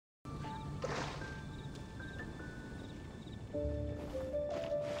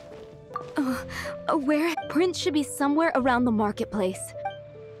Where? Prince should be somewhere around the marketplace.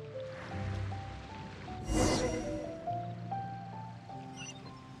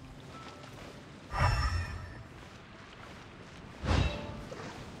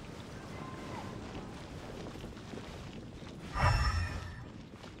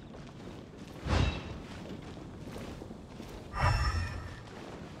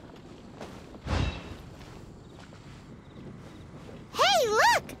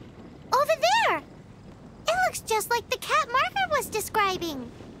 Just like the cat Margaret was describing.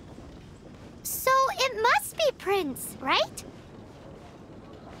 So it must be Prince, right?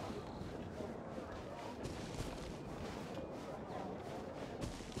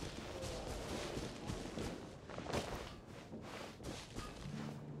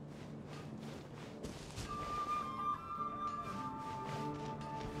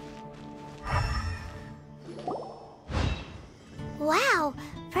 Wow,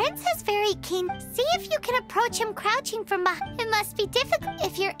 Prince is very keen. See if you can approach him crouching from behind. It must be difficult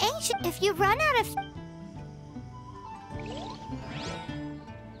if you're anxious. If you run out of...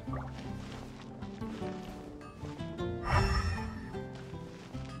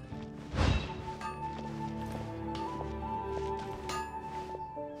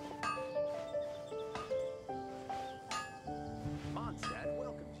 Mondstadt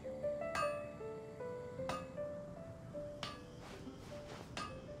welcomes you.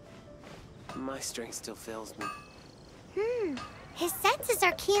 My strength still fails me. His senses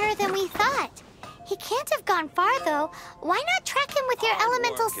are keener than we thought. He can't have gone far, though. Why not track him with your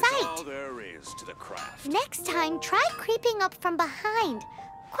elemental sight? All there is to the craft. Next time, try creeping up from behind.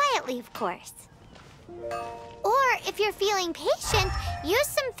 Quietly, of course. Or, if you're feeling patient, use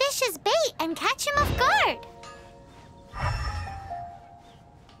some fish as bait and catch him off guard.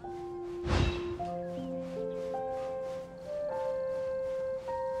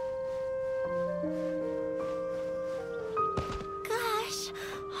 Gosh,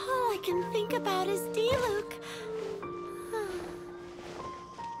 all I can think about is D-Luke.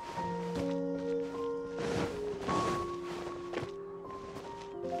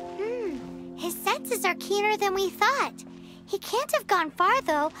 His senses are keener than we thought. He can't have gone far,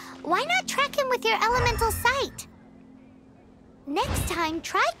 though. Why not track him with your elemental sight? Next time,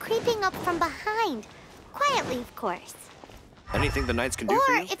 try creeping up from behind. Quietly, of course. Anything the knights can do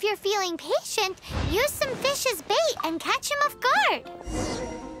for Or, you? if you're feeling patient, use some fish as bait and catch him off guard.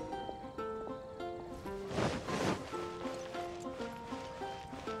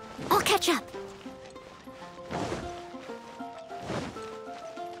 I'll catch up.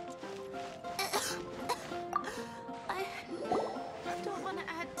 I don't want to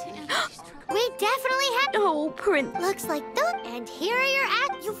add to Angie's trouble. We definitely had... Oh, Prince. Looks like those. And here are your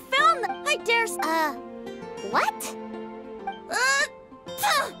You found them! I dare... what?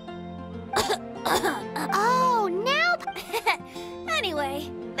 Oh, now...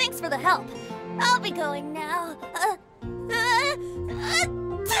 Anyway, thanks for the help. I'll be going now.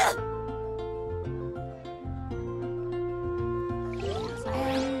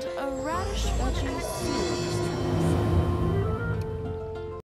 And a radish veggie soup.